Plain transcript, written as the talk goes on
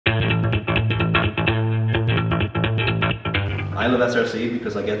I love SRC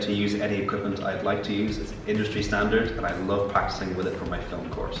because I get to use any equipment I'd like to use. It's industry standard and I love practicing with it for my film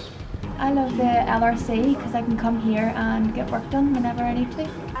course. I love the LRC because I can come here and get work done whenever I need to.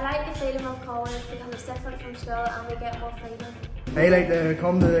 I like the freedom of college because it's different from school and we get more freedom. I like to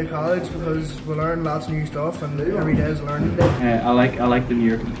come to college because we learn lots of new stuff and every day is a learning day. I like the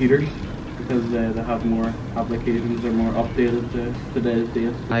newer computers because they have more applications, they're more updated to today's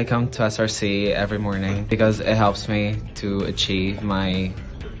date. I come to SRC every morning because it helps me to achieve my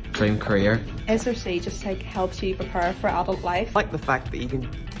dream career. SRC just helps you prepare for adult life. I like the fact that you can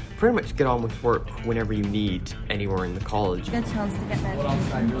pretty much get on with work whenever you need anywhere in the college. Good chance to get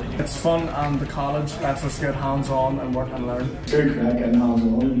that. It's fun and the college lets us get hands-on and work and learn. It's good crack getting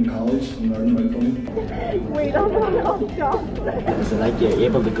hands-on in college and learning about film. We don't know jobs. So like you're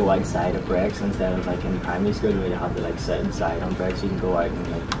able to go outside at breaks instead of like in primary school where you have to like sit inside on breaks. You can go out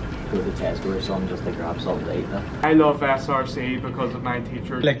and like go to Tesco or something just to grab something to eat. I love SRC because of my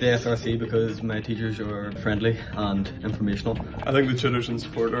teachers. I like the SRC because my teachers are friendly and informational. I think the tutors and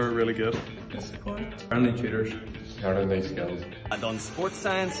support are really good. Friendly tutors. Learning new skills. I done sports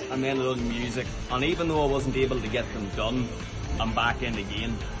science and then I done music, and even though I wasn't able to get them done, I'm back in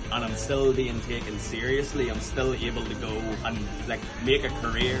again and I'm still being taken seriously. I'm still able to go and like make a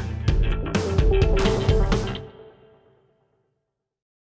career.